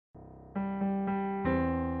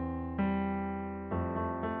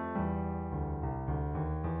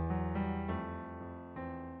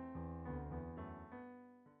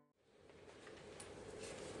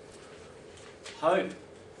Hope.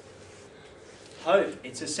 Hope.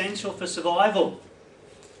 It's essential for survival.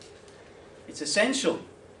 It's essential.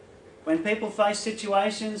 When people face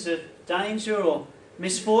situations of danger or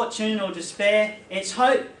misfortune or despair, it's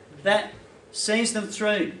hope that sees them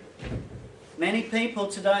through. Many people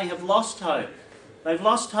today have lost hope. They've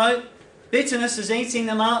lost hope. Bitterness is eating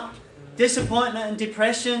them up. Disappointment and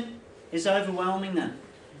depression is overwhelming them.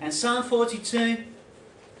 And Psalm 42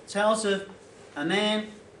 tells of a man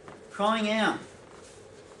crying out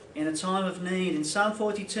in a time of need. In Psalm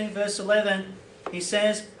 42 verse 11 he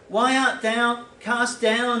says, "Why art thou cast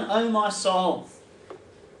down, O my soul?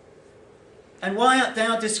 And why art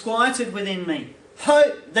thou disquieted within me?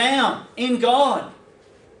 Hope thou in God,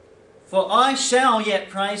 for I shall yet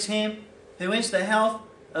praise him, who is the health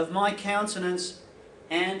of my countenance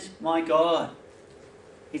and my God."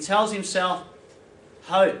 He tells himself,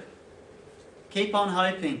 hope. Keep on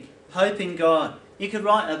hoping. Hope in God. You could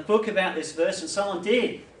write a book about this verse, and someone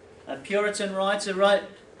did. A Puritan writer wrote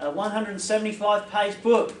a 175-page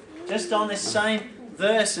book just on this same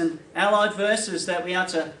verse and allied verses, that we are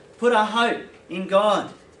to put our hope in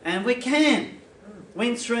God. And we can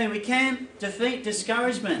win through. We can defeat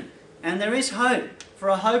discouragement. And there is hope for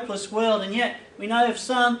a hopeless world. And yet we know of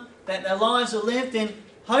some that their lives are lived in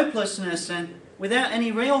hopelessness and without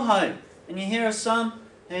any real hope. And you hear of some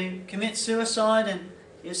who commit suicide, and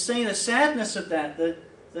you see the sadness of that,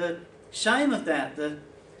 the shame of that, the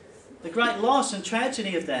great loss and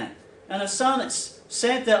tragedy of that. And of some it's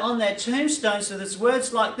said that on their tombstones there's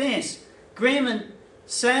words like this, grim and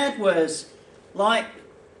sad words like,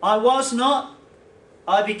 "I was not,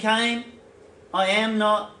 I became, I am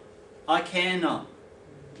not, I care not."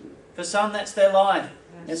 For some that's their life.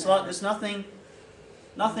 It's like there's nothing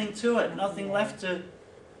to it, nothing left to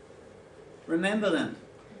remember them.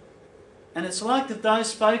 And it's like of those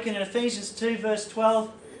spoken in Ephesians 2 verse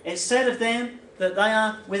 12, it's said of them that they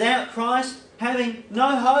are without Christ, having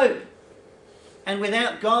no hope, and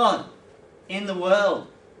without God in the world.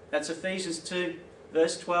 That's Ephesians 2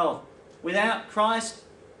 verse 12. Without Christ,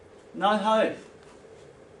 no hope.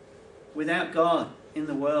 Without God in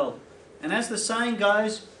the world. And as the saying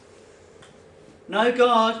goes, no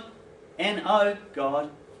God, N-O God,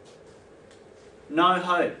 no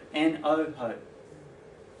hope, N-O hope.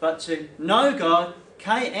 But to know God,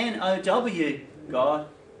 K-N-O-W God,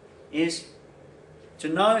 is to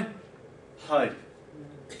know hope.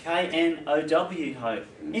 K-N-O-W hope.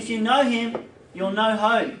 If you know him, you'll know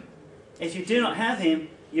hope. If you do not have him,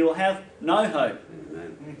 you will have no hope.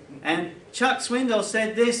 And Chuck Swindoll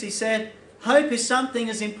said this, he said, "Hope is something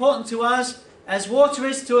as important to us as water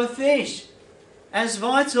is to a fish, as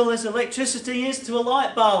vital as electricity is to a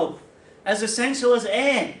light bulb, as essential as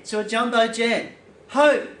air to a jumbo jet.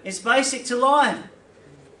 Hope is basic to life.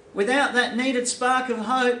 Without that needed spark of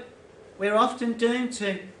hope, we're often doomed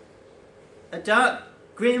to a dark,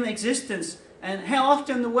 grim existence." And how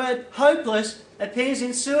often the word hopeless appears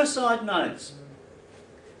in suicide notes.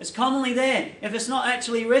 It's commonly there. If it's not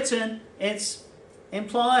actually written, it's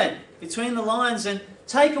implied between the lines. And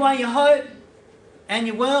take away your hope, and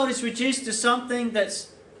your world is reduced to something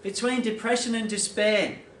that's between depression and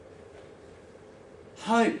despair.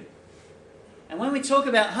 Hope. And when we talk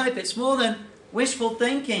about hope, it's more than wishful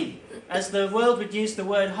thinking, as the world would use the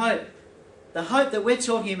word hope. The hope that we're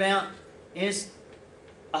talking about is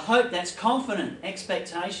a hope that's confident,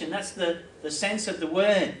 expectation. That's the sense of the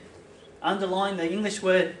word. Underline the English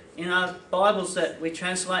word in our Bibles that we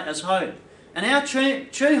translate as hope. And our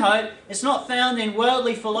true hope is not found in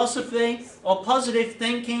worldly philosophy or positive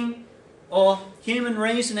thinking or human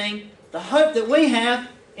reasoning. The hope that we have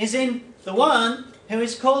is in the one who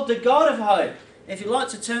is called the God of hope. If you'd like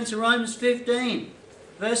to turn to Romans 15,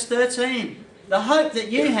 verse 13. The hope that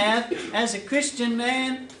you have as a Christian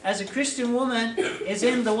man, as a Christian woman, is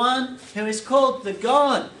in the one who is called the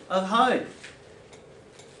God of hope.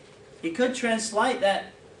 You could translate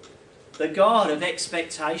that, the God of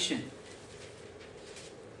expectation.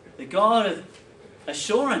 The God of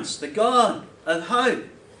assurance, the God of hope.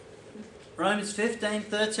 Romans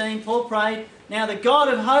 15:13, Paul prayed, "Now the God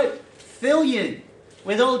of hope fill you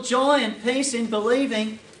with all joy and peace in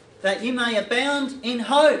believing, that you may abound in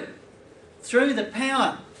hope through the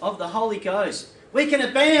power of the Holy Ghost." We can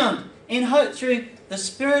abound in hope through the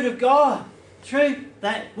Spirit of God, through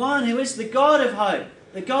that one who is the God of hope,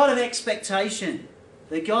 the God of expectation,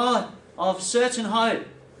 the God of certain hope.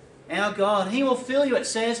 Our God, He will fill you, it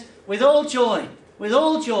says, with all joy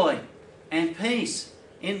and peace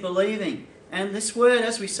in believing. And this word,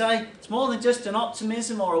 as we say, it's more than just an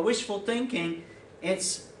optimism or a wishful thinking.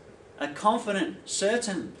 It's a confident,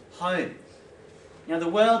 certain hope. Now, the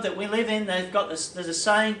world that we live in, there's a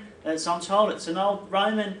saying As I'm told, it's an old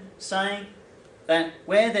Roman saying that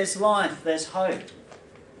where there's life, there's hope.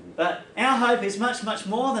 But our hope is much, much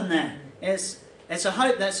more than that. It's a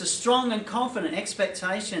hope that's a strong and confident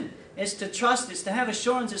expectation. It's to trust, it's to have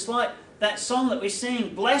assurance. It's like that song that we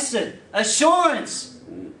sing, blessed assurance.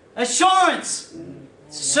 Assurance.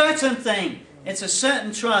 It's a certain thing. It's a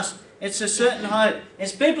certain trust. It's a certain hope.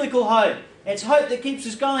 It's biblical hope. It's hope that keeps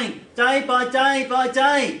us going day by day by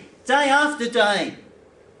day, day after day.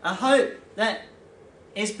 A hope that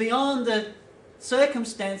is beyond the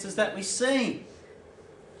circumstances that we see.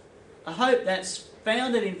 A hope that's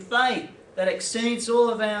founded in faith that exceeds all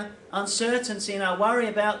of our uncertainty and our worry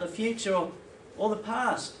about the future or the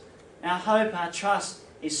past. Our hope, our trust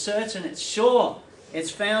is certain, it's sure, it's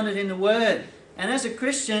founded in the Word. And as a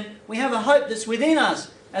Christian, we have a hope that's within us,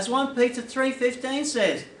 as 1 Peter 3:15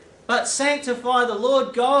 says, but sanctify the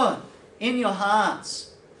Lord God in your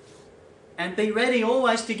hearts, and be ready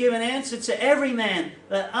always to give an answer to every man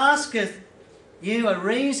that asketh you a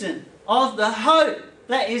reason of the hope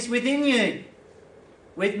that is within you,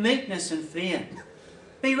 with meekness and fear.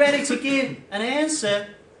 Be ready to give an answer,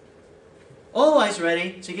 always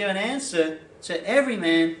ready to give an answer to every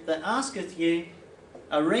man that asketh you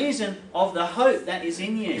a reason of the hope that is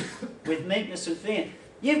in you, with meekness and fear.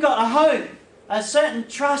 You've got a hope, a certain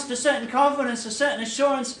trust, a certain confidence, a certain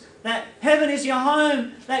assurance that heaven is your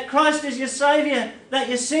home, that Christ is your Saviour, that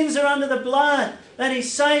your sins are under the blood, that He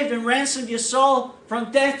saved and ransomed your soul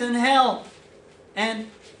from death and hell.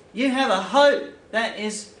 And you have a hope that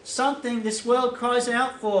is something this world cries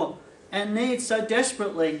out for and needs so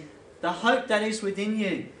desperately, the hope that is within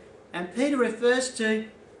you. And Peter refers to,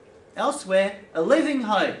 elsewhere, a living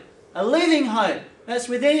hope that's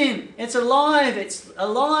within him. It's alive,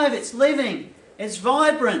 it's living, it's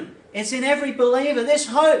vibrant, it's in every believer. This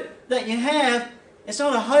hope that you have, it's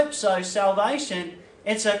not a hope-so salvation,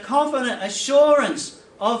 it's a confident assurance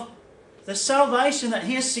of the salvation that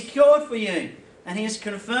He has secured for you, and He has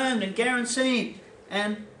confirmed and guaranteed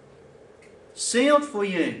and sealed for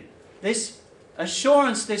you. This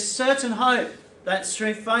assurance, this certain hope, that's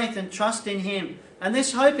through faith and trust in Him. And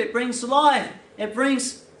this hope, it brings life. It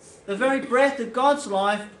brings the very breath of God's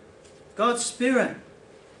life, God's Spirit.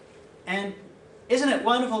 And isn't it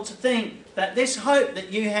wonderful to think that this hope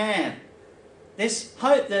that you have, this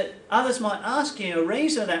hope that others might ask you a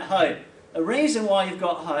reason of that hope, a reason why you've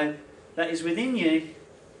got hope that is within you,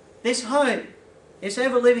 this hope, this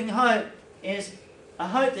ever-living hope, is a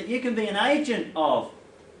hope that you can be an agent of.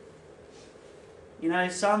 You know,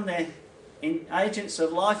 some they're agents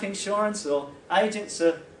of life insurance or agents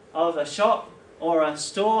of a shop or a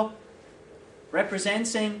store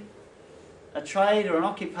representing a trade or an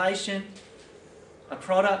occupation, a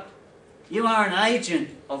product. You are an agent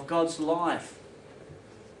of God's life.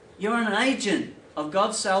 You are an agent of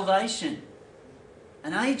God's salvation.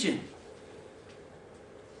 An agent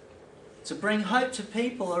to bring hope to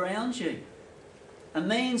people around you. A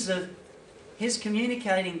means of His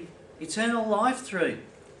communicating eternal life through.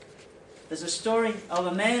 There's a story of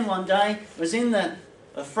a man one day was in the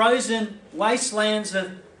frozen wastelands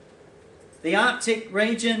of the Arctic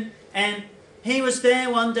region, and he was there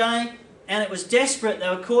one day, and it was desperate. They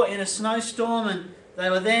were caught in a snowstorm, and they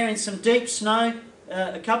were there in some deep snow,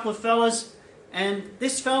 a couple of fellas, and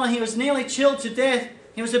this fella, he was nearly chilled to death.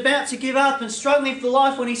 He was about to give up and struggling for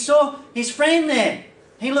life when he saw his friend there.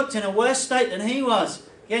 He looked in a worse state than he was,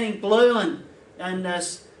 getting blue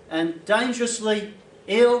and dangerously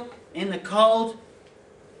ill in the cold.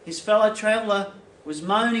 His fellow traveller was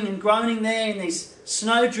moaning and groaning there in these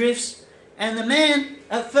snow drifts. And the man,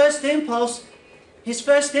 his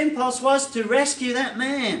first impulse was to rescue that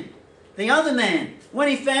man, the other man. When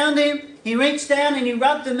he found him, he reached down and he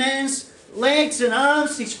rubbed the man's legs and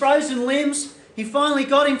arms, his frozen limbs. He finally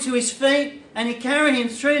got him to his feet and he carried him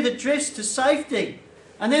through the drifts to safety.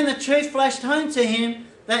 And then the truth flashed home to him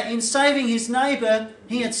that in saving his neighbour,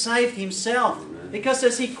 he had saved himself. Because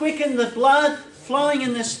as he quickened the blood flowing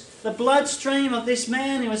in the bloodstream of this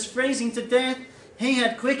man who was freezing to death, he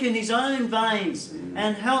had quickened his own veins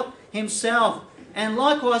and helped himself. And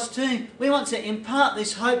likewise too, we want to impart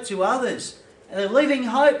this hope to others. The living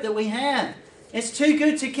hope that we have. It's too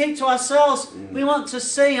good to keep to ourselves. We want to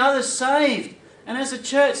see others saved. And as a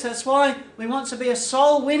church, that's why we want to be a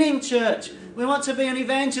soul-winning church. We want to be an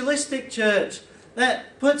evangelistic church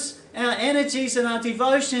that puts our energies and our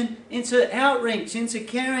devotion into outreach, into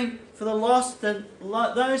caring for the lost,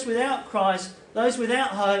 those without Christ, those without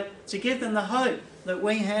hope, to give them the hope that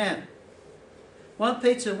we have. 1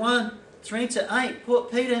 Peter 1,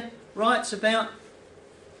 3-8, Peter writes about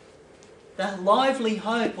the lively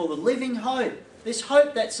hope, or the living hope. This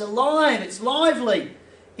hope that's alive, it's lively.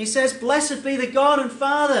 He says, "Blessed be the God and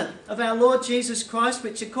Father of our Lord Jesus Christ,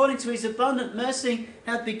 which according to his abundant mercy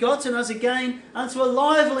hath begotten us again unto a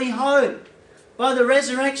lively hope by the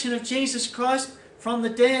resurrection of Jesus Christ from the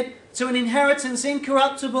dead, to an inheritance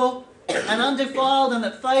incorruptible and undefiled, and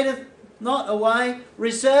that fadeth not away,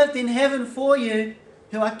 reserved in heaven for you,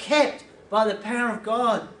 who are kept by the power of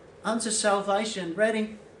God unto salvation,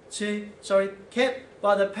 kept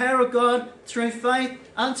by the power of God through faith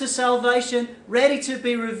unto salvation, ready to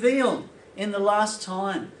be revealed in the last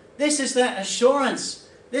time." This is that assurance.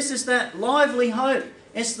 This is that lively hope.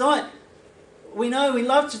 It's like, we know we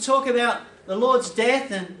love to talk about the Lord's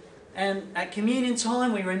death, and at communion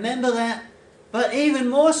time we remember that. But even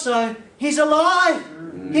more so, He's alive.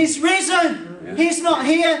 He's risen. He's not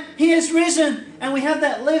here. He is risen. And we have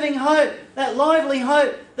that living hope, that lively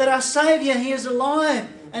hope that our Saviour, He is alive.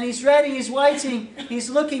 And He's ready, He's waiting, He's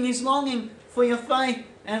looking, He's longing for your faith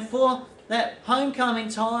and for that homecoming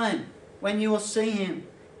time when you will see Him.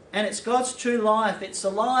 And it's God's true life. It's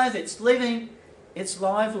alive, it's living, it's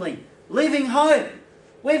lively. Living hope.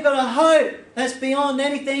 We've got a hope that's beyond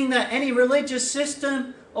anything that any religious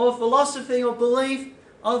system or philosophy or belief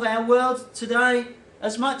of our world today,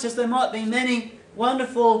 as much as there might be many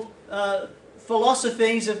wonderful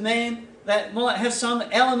philosophies of men that might have some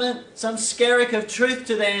element, some skerrick of truth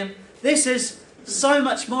to them. This is so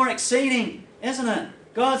much more exceeding, isn't it?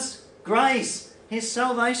 God's grace, His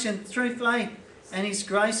salvation through faith, and His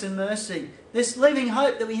grace and mercy. This living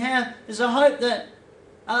hope that we have is a hope that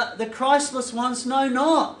the Christless ones know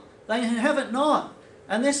not. They have it not.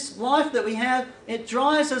 And this life that we have, it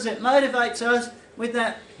drives us, it motivates us with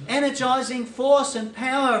that energizing force and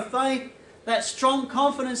power of faith, that strong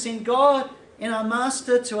confidence in God, in our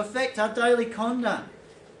Master, to affect our daily conduct.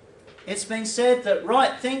 It's been said that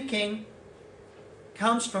right thinking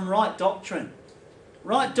comes from right doctrine.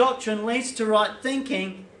 Right doctrine leads to right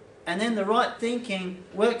thinking, and then the right thinking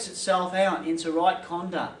works itself out into right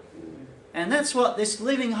conduct. And that's what this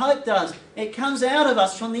living hope does. It comes out of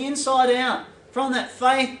us from the inside out, from that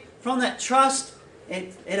faith, from that trust.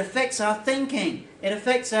 It affects our thinking. It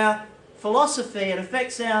affects our philosophy. It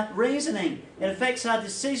affects our reasoning. It affects our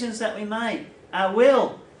decisions that we make. Our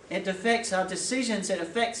will. It affects our decisions. It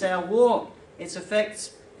affects our walk. It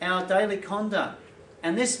affects our daily conduct.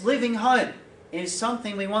 And this living hope is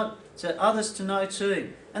something we want others to know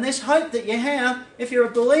too. And this hope that you have, if you're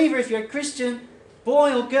a believer, if you're a Christian,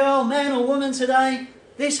 boy or girl, man or woman today,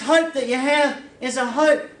 this hope that you have is a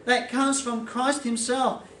hope that comes from Christ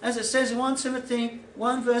Himself. As it says in 1 Timothy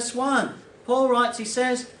 1 verse 1, Paul writes, he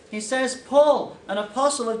says, "Paul, an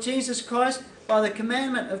apostle of Jesus Christ, by the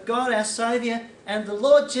commandment of God our Saviour, and the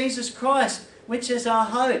Lord Jesus Christ, which is our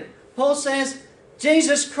hope." Paul says,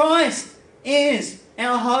 Jesus Christ is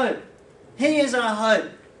our hope. He is our hope.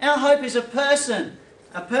 Our hope is a person,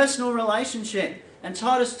 a personal relationship. And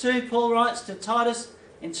Titus 2, Paul writes to Titus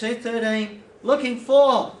in 2:13, looking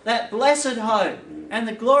for that blessed hope and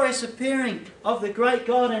the glorious appearing of the great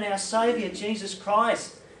God and our Saviour, Jesus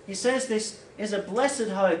Christ. He says this is a blessed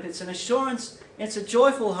hope. It's an assurance. It's a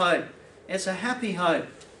joyful hope. It's a happy hope.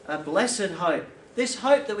 A blessed hope. This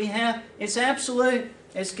hope that we have, it's absolute.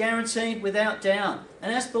 It's guaranteed without doubt.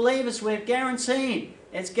 And as believers, we're guaranteed.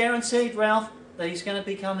 It's guaranteed, Ralph, that He's going to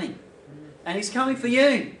be coming. And He's coming for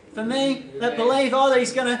you, for me, that believe either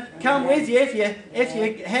He's going to come with you if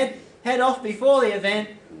you head off before the event,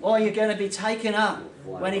 or you're going to be taken up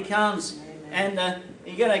when He comes. And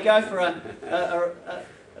you're going to go for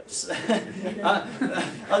I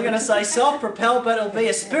was going to say self-propelled, but it'll be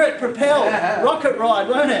a spirit-propelled rocket ride,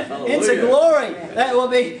 won't it? Hallelujah. Into glory. That will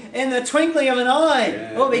be in the twinkling of an eye.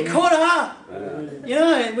 It will be caught up. You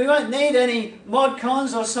know, we won't need any mod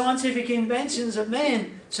cons or scientific inventions of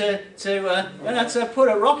men to put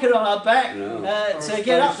a rocket on our back to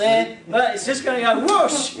get up there. But it's just going to go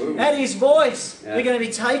whoosh at His voice. We're going to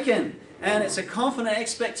be taken. And it's a confident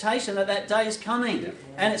expectation that that day is coming. Yep.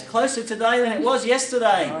 And it's closer today than it was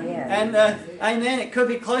yesterday. Oh, yeah. And amen, it could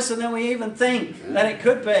be closer than we even think that it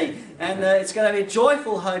could be. And it's going to be a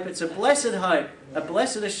joyful hope. It's a blessed hope, a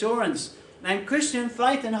blessed assurance. And Christian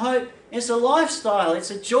faith and hope is a lifestyle.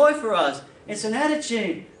 It's a joy for us. It's an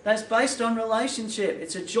attitude that's based on relationship.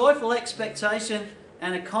 It's a joyful expectation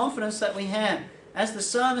and a confidence that we have. As the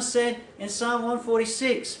psalmist said in Psalm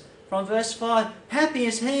 146 from verse 5, "Happy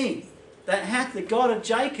is he that hath the God of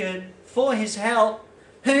Jacob for his help,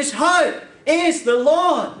 whose hope is the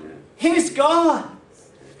Lord, his God."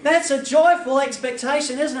 That's a joyful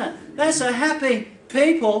expectation, isn't it? That's a happy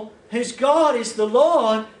people whose God is the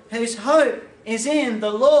Lord, whose hope is in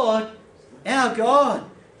the Lord our God,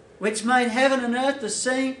 which made heaven and earth, the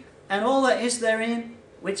sea, and all that is therein,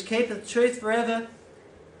 which keepeth truth forever,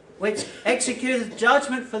 which executeth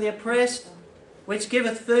judgment for the oppressed, which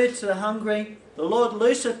giveth food to the hungry. The Lord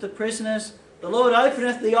looseth the prisoners. The Lord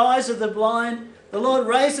openeth the eyes of the blind. The Lord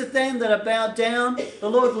raiseth them that are bowed down.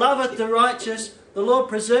 The Lord loveth the righteous. The Lord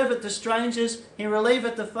preserveth the strangers. He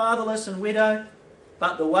relieveth the fatherless and widow.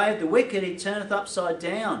 But the way of the wicked he turneth upside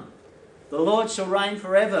down. The Lord shall reign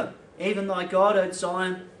forever. Even thy God, O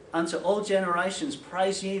Zion, unto all generations.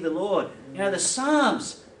 Praise ye the Lord. You know, the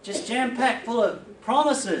Psalms just jam-packed full of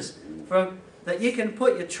promises that you can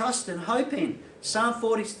put your trust and hope in. Psalm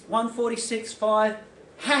 146:5.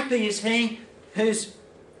 Happy is he whose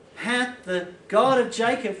hath the God of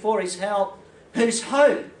Jacob for his help, whose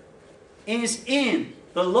hope is in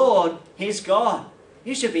the Lord his God.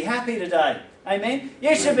 You should be happy today. Amen.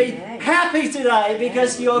 You should be happy today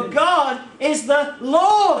because your God is the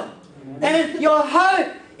Lord. And your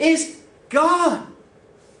hope is God.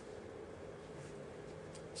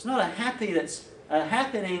 It's not a happy that's a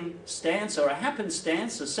happening stance or a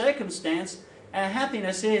happenstance, a circumstance. Our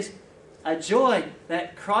happiness is a joy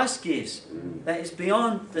that Christ gives, that is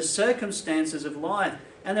beyond the circumstances of life.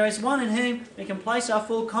 And there is one in whom we can place our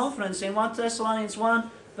full confidence. In 1 Thessalonians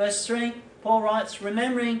 1 verse 3, Paul writes,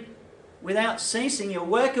 remembering without ceasing your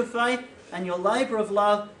work of faith and your labour of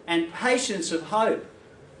love and patience of hope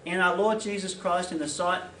in our Lord Jesus Christ in the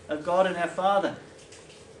sight of God and our Father.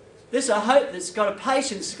 This is a hope that's got a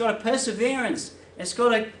patience, it's got a perseverance, it's got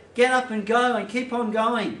to get up and go and keep on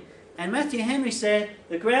going. And Matthew Henry said,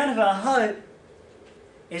 the ground of our hope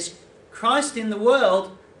is Christ in the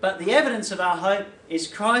world, but the evidence of our hope is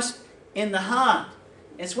Christ in the heart.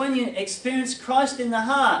 It's when you experience Christ in the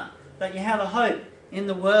heart that you have a hope in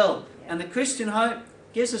the world. And the Christian hope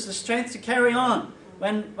gives us the strength to carry on.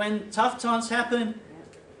 When tough times happen,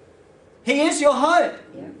 He is your hope.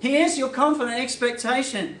 He is your confident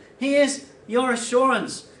expectation. He is your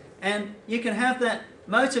assurance. And you can have that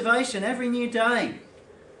motivation every new day.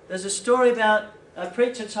 There's a story about a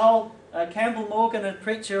preacher told, Campbell Morgan, a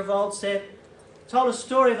preacher of old, told a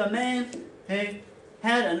story of a man who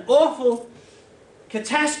had an awful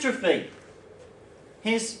catastrophe.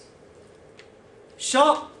 His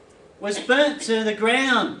shop was burnt to the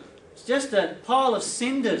ground. It's just a pile of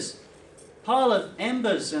cinders, pile of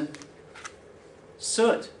embers and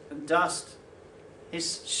soot and dust.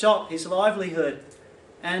 His shop, his livelihood.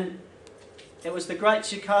 And it was the Great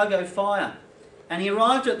Chicago Fire. And he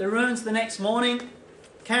arrived at the ruins the next morning,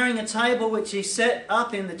 carrying a table which he set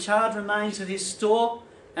up in the charred remains of his store,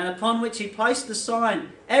 and upon which he placed the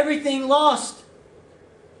sign, everything lost,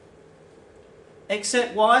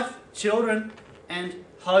 except wife, children, and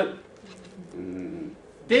hope.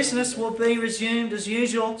 Business will be resumed as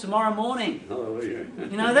usual tomorrow morning. Hallelujah.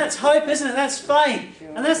 You know, that's hope, isn't it? That's faith.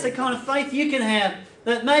 And that's the kind of faith you can have,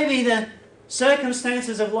 that maybe the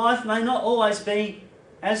circumstances of life may not always be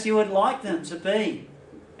as you would like them to be.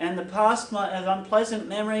 And the past might have unpleasant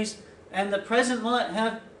memories, and the present might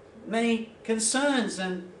have many concerns,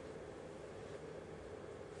 and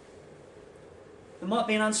there might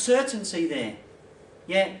be an uncertainty there.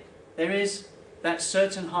 Yet there is that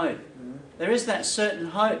certain hope. There is that certain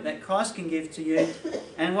hope that Christ can give to you.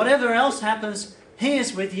 And whatever else happens, He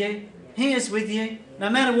is with you. He is with you,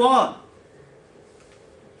 no matter what.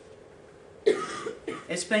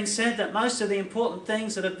 It's been said that most of the important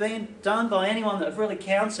things that have been done by anyone that have really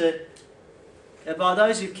counted are by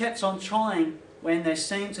those who've kept on trying when there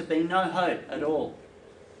seemed to be no hope at all.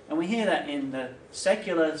 And we hear that in the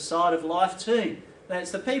secular side of life too. That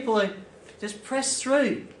it's the people who just press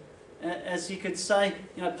through, as you could say,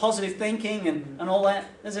 you know, positive thinking and all that.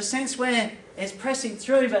 There's a sense where it's pressing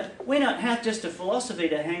through, but we don't have just a philosophy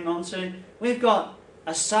to hang on to. We've got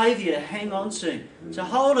a Saviour to hang on to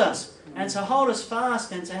hold us, and to hold us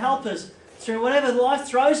fast, and to help us through whatever life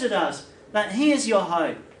throws at us. That He is your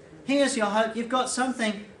hope. He is your hope. You've got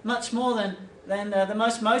something much more than the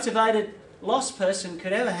most motivated lost person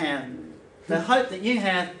could ever have. The hope that you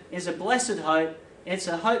have is a blessed hope. It's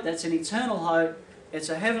a hope that's an eternal hope. It's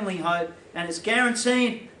a heavenly hope, and it's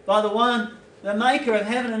guaranteed by the one, the maker of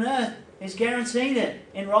heaven and earth. He's guaranteed it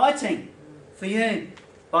in writing for you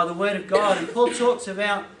by the Word of God. And Paul talks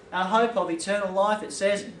about our hope of eternal life. It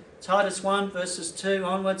says, Titus 1 verses 2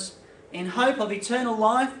 onwards, in hope of eternal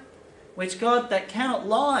life, which God that cannot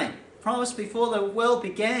lie promised before the world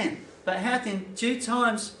began, but hath in due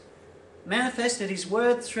times manifested His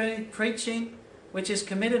word through preaching, which is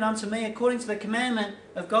committed unto me according to the commandment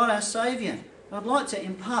of God our Saviour. I'd like to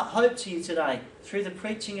impart hope to you today through the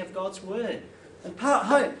preaching of God's word. Impart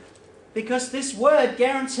hope because this word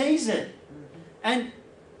guarantees it. And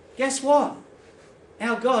guess what?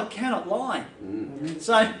 Our God cannot lie.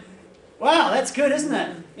 So Wow, that's good, isn't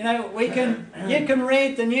it? You know, you can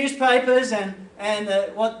read the newspapers and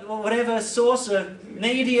whatever source of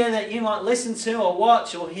media that you might listen to or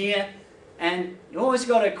watch or hear, and you always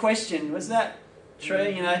got a question, was that true?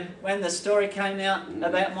 You know, when the story came out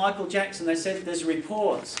about Michael Jackson, they said there's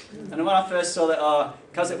reports. And when I first saw that,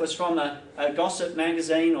 because it was from a gossip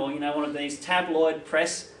magazine or, you know, one of these tabloid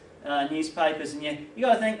press newspapers, and you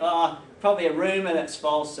got to think, probably a rumour that's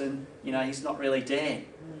false and, you know, he's not really dead.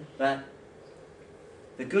 But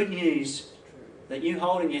the good news that you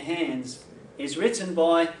hold in your hands is written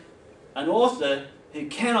by an author who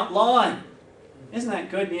cannot lie. Isn't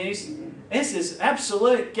that good news? This is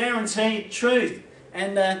absolute guaranteed truth.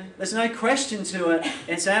 And there's no question to it.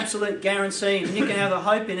 It's absolute guaranteed. And you can have a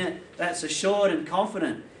hope in it that's assured and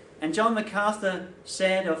confident. And John MacArthur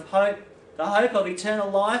said of hope, the hope of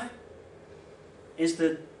eternal life is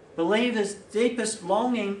the believer's deepest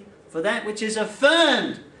longing for that which is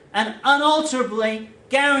affirmed and unalterably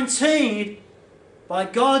guaranteed by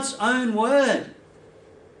God's own word.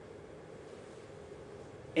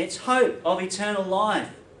 It's hope of eternal life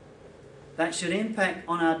that should impact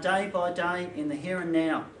on our day by day in the here and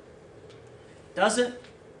now. Does it?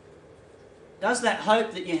 Does that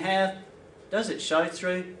hope that you have, does it show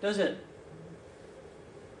through? Does it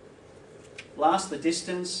last the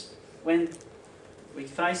distance when we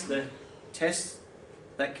face the tests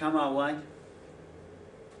that come our way?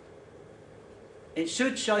 It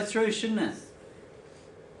should show through, shouldn't it?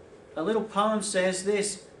 A little poem says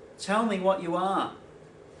this: tell me what you are.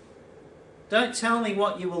 Don't tell me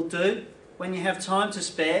what you will do when you have time to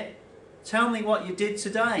spare. Tell me what you did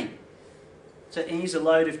today to ease a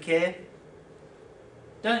load of care.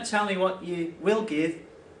 Don't tell me what you will give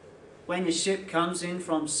when your ship comes in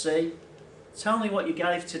from sea. Tell me what you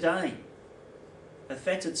gave today, a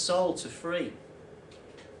fettered soul to free.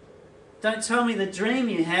 Don't tell me the dream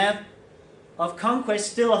you have of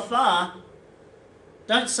conquest still afar.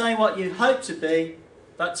 Don't say what you hope to be,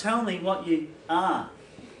 but tell me what you are.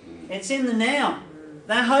 It's in the now.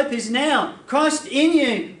 That hope is now. Christ in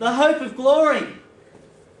you, the hope of glory.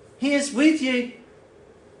 He is with you.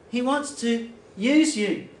 He wants to use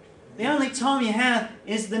you. The only time you have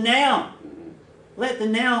is the now. Let the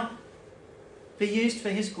now be used for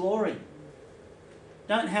His glory.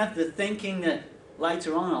 Don't have the thinking that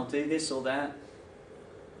later on I'll do this or that.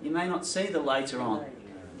 You may not see the later on.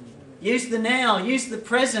 Use the now. Use the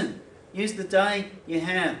present. Use the day you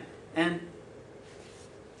have. And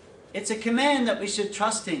it's a command that we should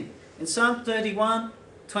trust in. In Psalm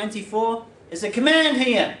 31:24, there's a command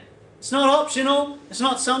here. It's not optional. It's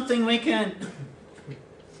not something we can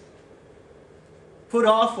put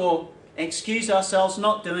off or excuse ourselves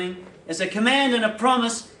not doing. There's a command and a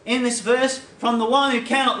promise in this verse from the one who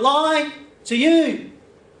cannot lie to you.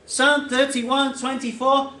 Psalm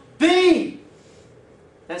 31:24, be,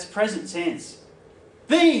 that's present tense,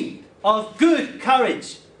 be of good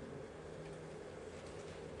courage,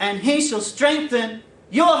 and He shall strengthen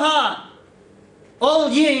your heart, all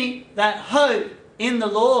ye that hope in the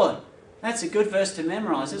Lord. That's a good verse to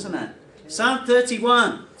memorize, isn't it? Psalm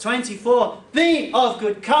 31:24, be of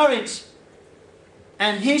good courage,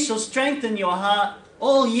 and He shall strengthen your heart,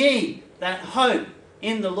 all ye that hope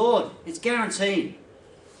in the Lord. It's guaranteed.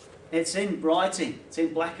 It's in writing. It's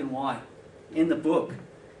in black and white in the book.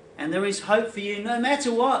 And there is hope for you no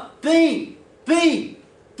matter what. Be.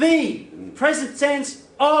 Present tense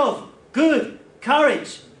of good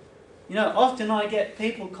courage. You know, often I get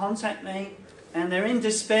people contact me and they're in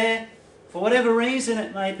despair for whatever reason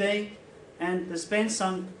it may be. And there's been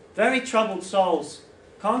some very troubled souls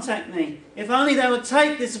contact me. If only they would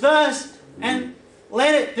take this verse and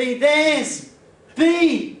let it be theirs.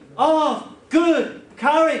 Be of good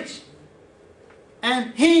courage,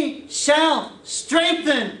 and He shall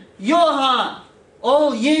strengthen your heart,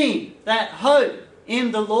 all ye that hope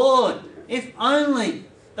in the Lord. If only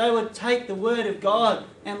they would take the word of God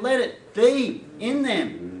and let it be in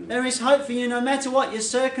them. There is hope for you no matter what your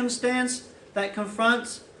circumstance that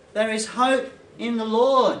confronts. There is hope in the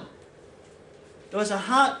Lord. There was a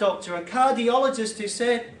heart doctor, a cardiologist, who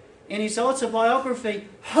said in his autobiography,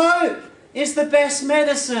 hope is the best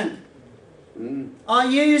medicine I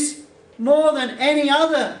use more than any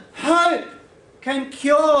other. Hope can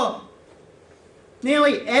cure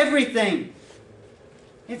nearly everything.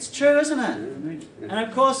 It's true, isn't it? And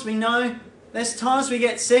of course we know there's times we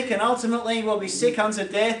get sick and ultimately we'll be sick unto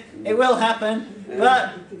death. It will happen.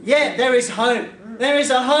 But yet there is hope. There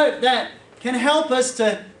is a hope that can help us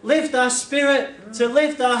to lift our spirit, to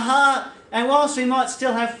lift our heart. And whilst we might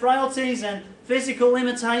still have frailties and physical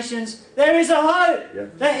limitations, there is a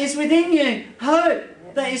hope that is within you. Hope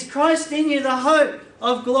that is Christ in you, the hope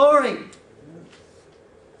of glory.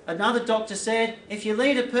 Another doctor said, if you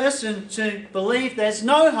lead a person to believe there's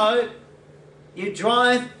no hope, you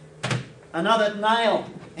drive another nail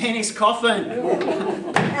in his coffin.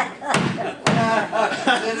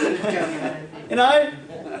 You know,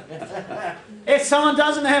 if someone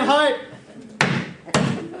doesn't have hope,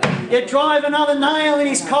 you drive another nail in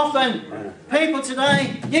his coffin. People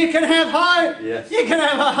today, you can have hope. Yes. You can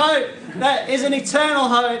have a hope that is an eternal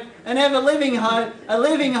hope, an ever-living hope, a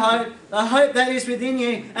living hope, a hope that is within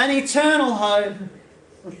you, an eternal hope.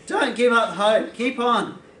 Don't give up hope. Keep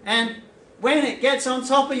on. And when it gets on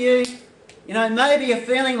top of you, you know, maybe you're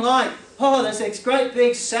feeling like, oh, there's this great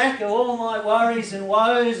big sack of all my worries and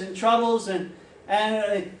woes and troubles and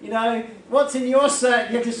you know, what's in your sack?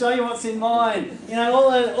 You have to show you what's in mine. You know,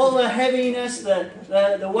 all the heaviness,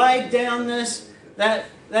 the weighed downness,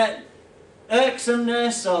 that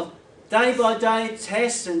irksomeness of day-by-day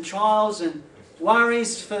tests and trials and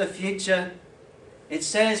worries for the future. It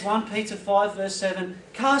says, 1 Peter 5 verse 7,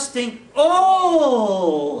 casting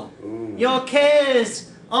all your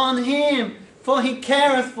cares on him, for he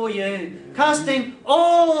careth for you. Casting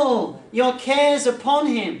all your cares upon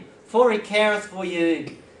him, for he careth for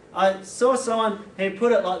you. I saw someone who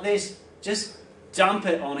put it like this, just dump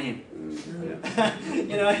it on him.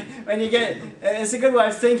 You know, when you get, it's a good way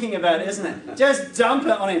of thinking about it, isn't it? Just dump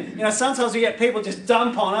it on him. You know, sometimes we get people just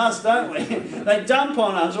dump on us, don't we? They dump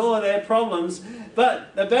on us all of their problems.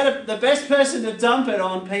 But the best person to dump it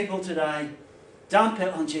on people today, dump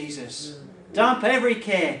it on Jesus. Dump every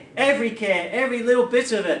care, every little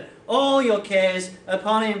bit of it, all your cares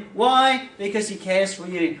upon him. Why? Because he cares for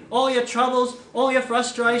you. All your troubles, all your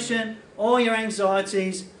frustration, all your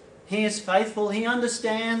anxieties, he is faithful, he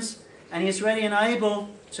understands, and he is ready and able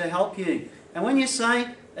to help you. And when you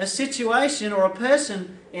say a situation or a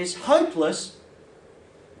person is hopeless,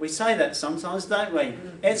 we say that sometimes, don't we?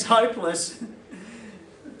 It's hopeless.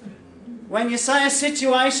 When you say a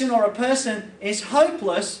situation or a person is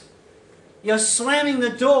hopeless, you're slamming the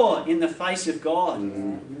door in the face of God.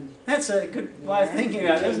 That's a good way of thinking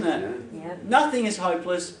about it, isn't it? Yep. Nothing is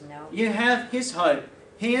hopeless. No. You have his hope.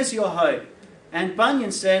 He is your hope. And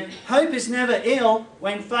Bunyan said, hope is never ill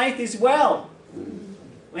when faith is well.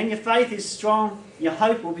 When your faith is strong, your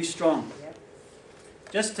hope will be strong. Yep.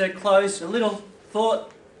 Just to close, a little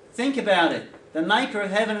thought. Think about it. The maker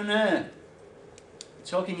of heaven and earth. We're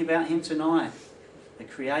talking about him tonight. The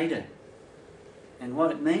creator. And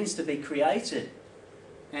what it means to be created.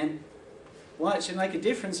 And why it should make a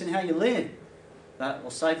difference in how you live. But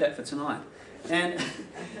we'll save that for tonight. And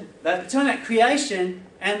talking about creation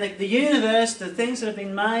and the universe, the things that have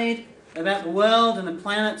been made, about the world and the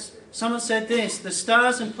planets. Someone said this, the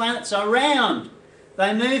stars and planets are round.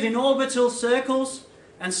 They move in orbital circles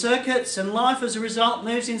and circuits, and life as a result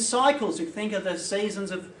moves in cycles. You think of the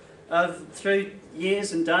seasons of through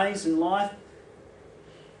years and days in life.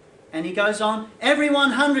 And he goes on, every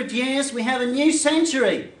 100 years we have a new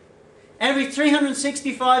century. Every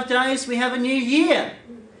 365 days we have a new year.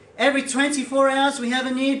 Every 24 hours we have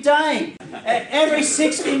a new day. Every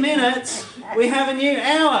 60 minutes we have a new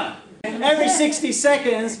hour. Every 60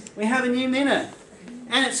 seconds we have a new minute.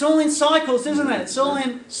 And it's all in cycles, isn't it? It's all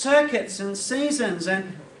in circuits and seasons.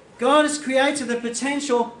 And God has created the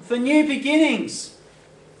potential for new beginnings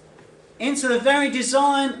into the very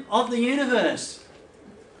design of the universe.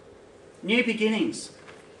 New beginnings.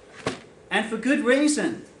 And for good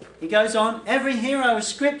reason. He goes on, every hero of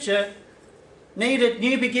Scripture needed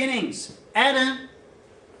new beginnings. Adam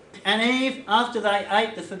and Eve after they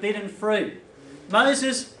ate the forbidden fruit.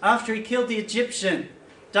 Moses after he killed the Egyptian.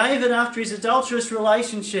 David after his adulterous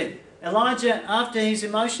relationship. Elijah after his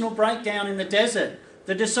emotional breakdown in the desert.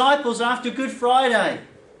 The disciples after Good Friday.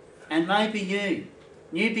 And maybe you.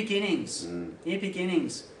 New beginnings. New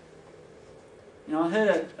beginnings. You know, I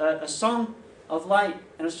heard a song of late,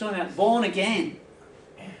 and it was talking about born again.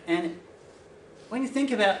 And when you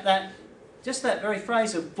think about that, just that very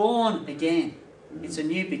phrase of born again, it's a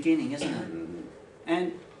new beginning, isn't it?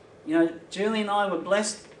 And, you know, Julie and I were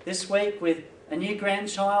blessed this week with a new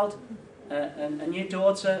grandchild, a new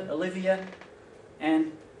daughter, Olivia,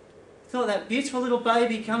 and thought that beautiful little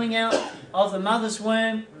baby coming out of the mother's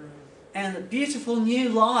womb, and the beautiful new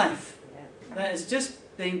life that has just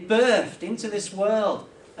been birthed into this world.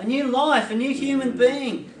 A new life, a new human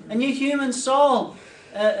being, a new human soul,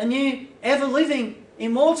 a new ever-living,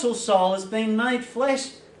 immortal soul has been made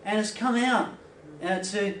flesh and has come out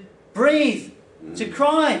to breathe, to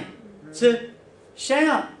cry, to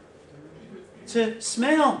shout, to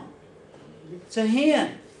smell, to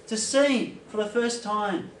hear, to see for the first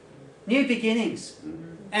time. New beginnings.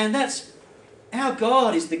 And that's, our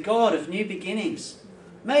God is the God of new beginnings.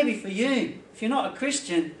 maybe for you, if you're not a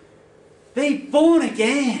Christian, be born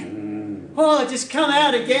again. Oh, just come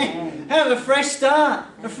out again. Have a fresh start.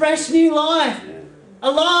 A fresh new life.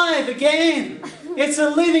 Alive again. It's a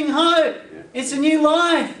living hope. It's a new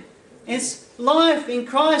life. It's life in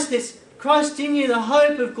Christ. It's Christ in you, the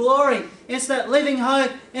hope of glory. It's that living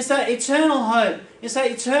hope. It's that eternal hope. It's that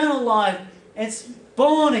eternal life. It's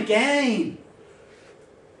born again.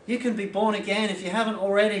 You can be born again if you haven't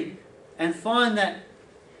already and find that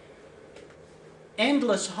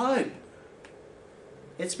endless hope.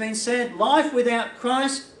 It's been said, life without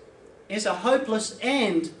Christ is a hopeless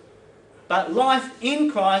end, but life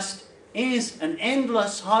in Christ is an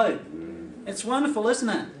endless hope. It's wonderful, isn't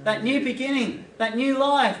it? That new beginning, that new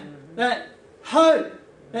life, that hope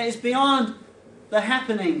that is beyond the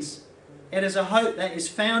happenings. It is a hope that is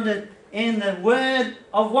founded in the word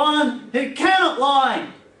of one who cannot lie.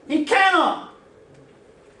 He cannot.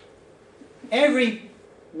 Every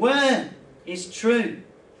word is true.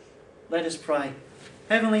 Let us pray.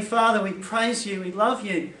 Heavenly Father, we praise you, we love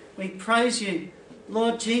you, we praise you.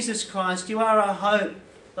 Lord Jesus Christ, you are our hope,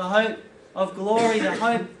 the hope of glory, the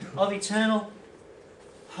hope of eternal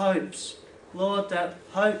hopes. Lord, that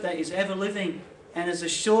hope that is ever living and is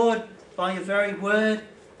assured by your very word,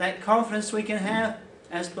 that confidence we can have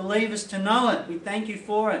as believers to know it. We thank you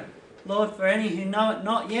for it. Lord, for any who know it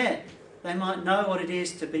not yet, they might know what it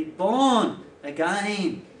is to be born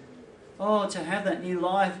again. Oh, to have that new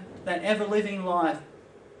life, that ever-living life,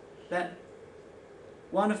 that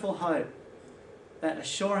wonderful hope, that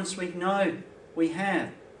assurance we know we have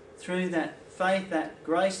through that faith, that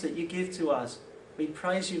grace that you give to us. We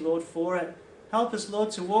praise you, Lord, for it. Help us,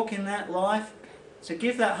 Lord, to walk in that life, to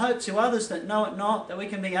give that hope to others that know it not, that we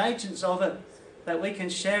can be agents of it, that we can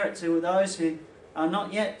share it to those who are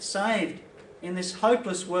not yet saved in this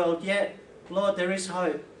hopeless world. Yet, Lord, there is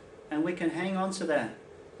hope, and we can hang on to that.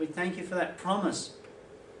 We thank you for that promise.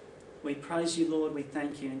 We praise you, Lord. We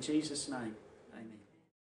thank you in Jesus' name.